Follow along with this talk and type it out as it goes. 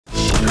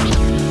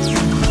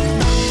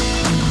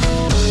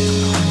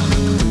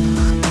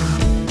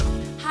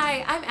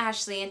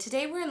Ashley, and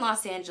today we're in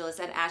Los Angeles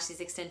at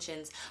Ashley's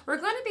Extensions. We're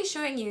going to be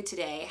showing you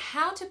today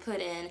how to put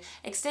in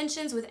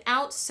extensions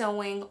without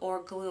sewing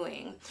or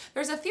gluing.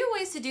 There's a few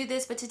ways to do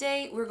this, but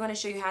today we're going to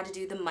show you how to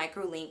do the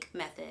microlink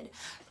method.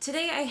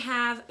 Today I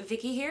have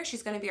Vicky here.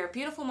 She's going to be our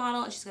beautiful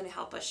model, and she's going to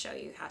help us show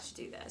you how to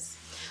do this.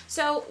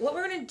 So what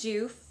we're going to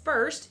do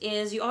first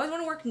is you always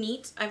want to work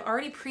neat. I've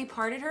already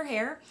pre-parted her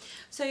hair,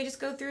 so you just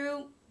go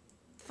through,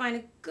 find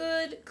a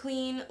good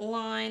clean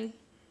line.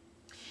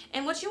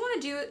 And what you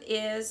want to do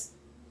is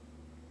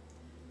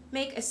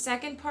make a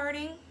second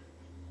parting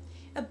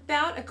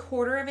about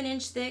 1/4 of an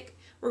inch thick.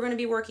 We're going to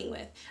be working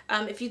with.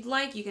 If you'd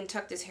like, you can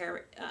tuck this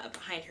hair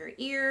behind her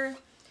ear.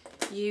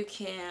 You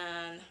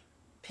can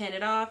pin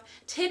it off.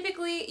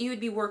 Typically, you would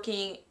be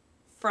working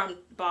from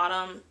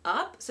bottom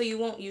up, so you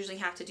won't usually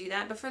have to do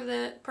that. But for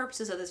the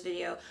purposes of this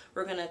video,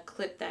 we're going to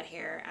clip that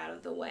hair out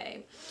of the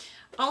way.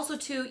 Also,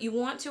 too, you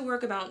want to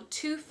work about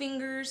 2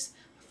 fingers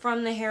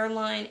from the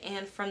hairline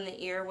and from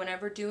the ear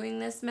whenever doing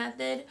this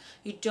method.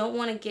 You don't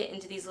want to get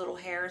into these little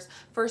hairs.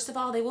 First of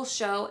all, they will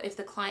show if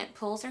the client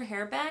pulls her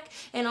hair back,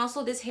 and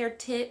also this hair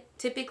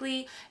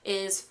typically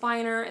is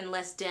finer and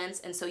less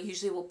dense, and so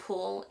usually will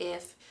pull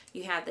if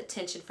you have the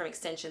tension from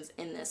extensions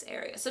in this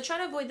area. So try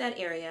to avoid that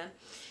area.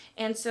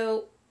 And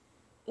so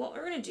what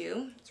we're going to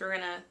do is we're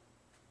going to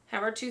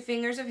have our 2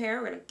 fingers of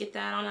hair. We're going to get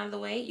that on out of the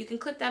way. You can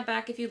clip that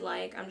back if you'd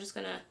like. I'm just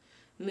going to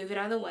move it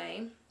out of the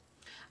way.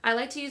 I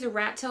like to use a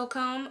rat tail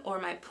comb or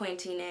my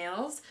pointy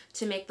nails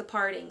to make the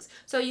partings.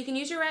 So you can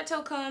use your rat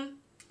tail comb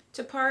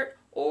to part,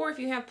 or if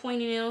you have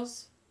pointy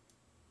nails,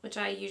 which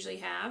I usually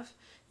have,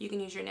 you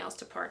can use your nails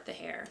to part the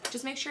hair.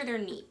 Just make sure they're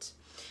neat.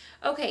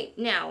 Okay,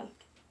 now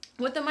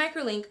with the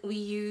microlink, we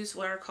use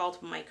what are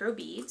called micro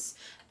beads.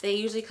 They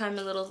usually come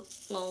in little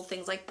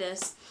things like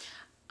this.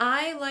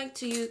 I like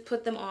to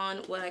put them on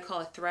what I call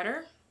a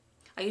threader.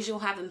 I usually will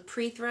have them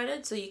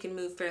pre-threaded so you can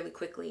move fairly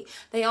quickly.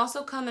 They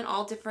also come in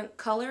all different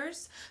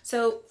colors.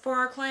 So for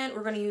our client,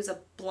 we're going to use a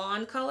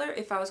blonde color.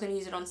 If I was going to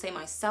use it on, say,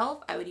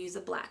 myself, I would use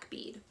a black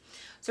bead.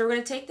 So we're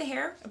going to take the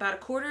hair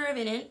about 1/4 of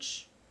an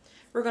inch.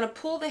 We're going to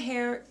pull the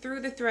hair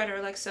through the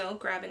threader like so,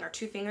 grabbing our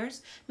 2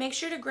 fingers. Make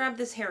sure to grab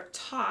this hair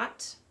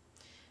taut.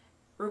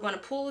 We're going to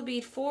pull the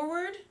bead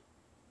forward.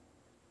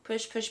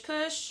 Push, push,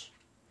 push.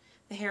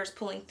 The hair is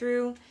pulling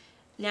through.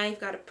 Now you've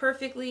got a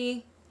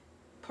perfectly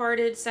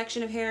parted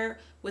section of hair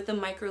with a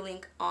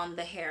microlink on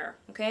the hair.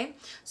 Okay,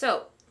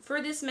 so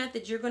for this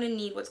method you're going to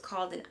need what's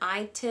called an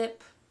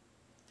I-tip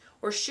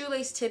or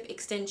shoelace tip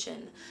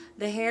extension.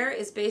 The hair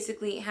is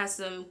basically has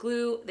some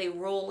glue, they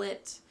roll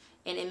it,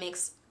 and it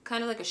makes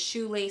kind of like a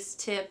shoelace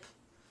tip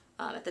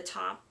at the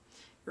top.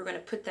 We're going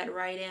to put that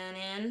right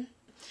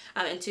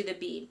into the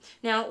bead.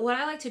 Now what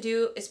I like to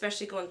do,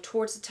 especially going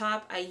towards the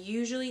top, I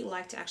usually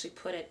like to actually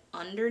put it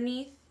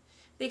underneath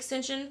the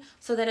extension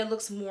so that it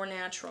looks more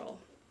natural.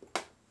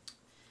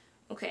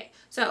 Okay,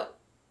 so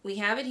we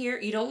have it here.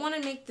 You don't want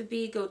to make the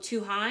bead go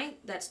too high.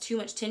 That's too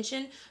much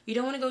tension. You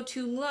don't want to go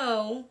too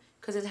low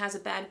because it has a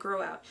bad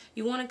grow out.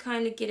 You want to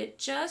kind of get it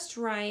just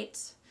right.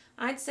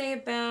 I'd say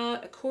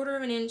about 1/4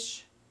 of an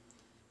inch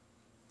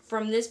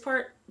from this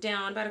part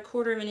down, about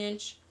 1/4 of an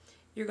inch.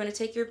 You're going to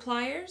take your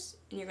pliers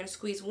and you're going to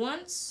squeeze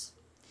once,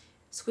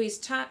 squeeze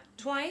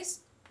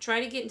twice. Try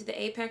to get into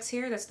the apex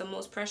here. That's the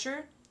most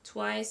pressure.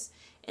 Twice,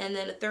 and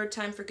then a 3rd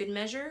time for good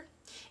measure.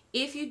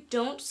 If you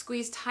don't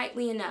squeeze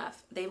tightly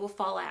enough, they will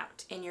fall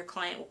out and your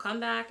client will come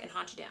back and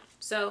haunt you down.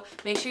 So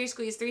make sure you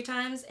squeeze 3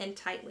 times and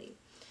tightly.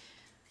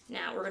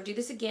 Now we're going to do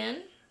this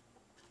again.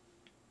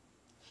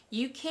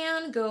 You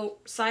can go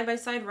side by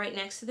side right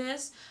next to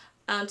this.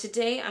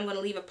 Today I'm going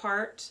to leave a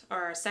part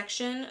or a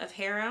section of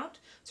hair out.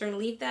 So we're going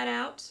to leave that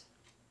out.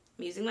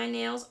 I'm using my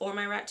nails or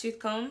my rat tooth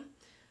comb.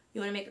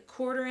 You want to make a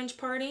 1/4 inch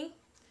parting.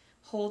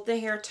 Hold the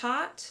hair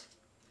taut.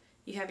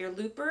 You have your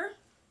looper.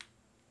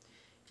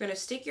 You're going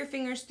to stick your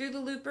fingers through the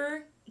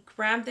looper,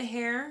 grab the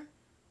hair,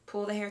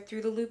 pull the hair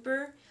through the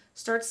looper,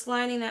 start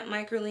sliding that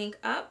microlink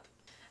up.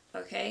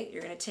 Okay,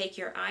 you're going to take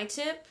your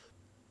I-tip,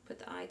 put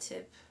the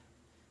I-tip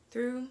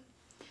through.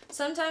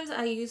 Sometimes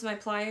I use my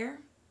plier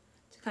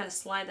to kind of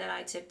slide that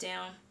I-tip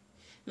down.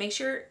 Make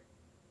sure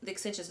the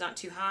extension is not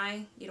too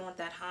high. You don't want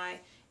that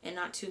high, and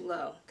not too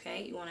low.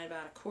 Okay, you want it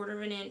about 1/4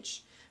 of an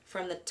inch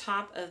from the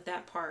top of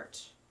that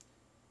part.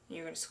 And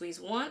you're going to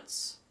squeeze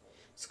once.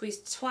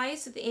 Squeeze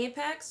twice at the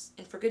apex,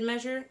 and for good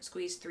measure,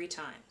 squeeze 3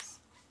 times.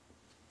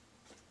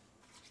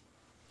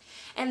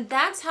 And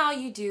that's how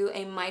you do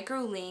a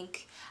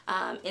microlink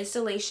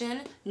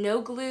installation.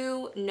 No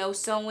glue, no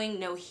sewing,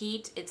 no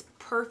heat. It's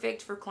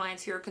perfect for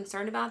clients who are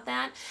concerned about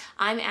that.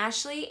 I'm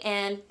Ashley,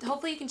 and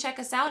hopefully you can check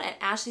us out at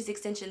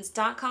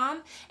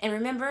ashleysextensions.com. And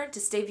remember to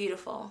stay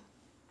beautiful.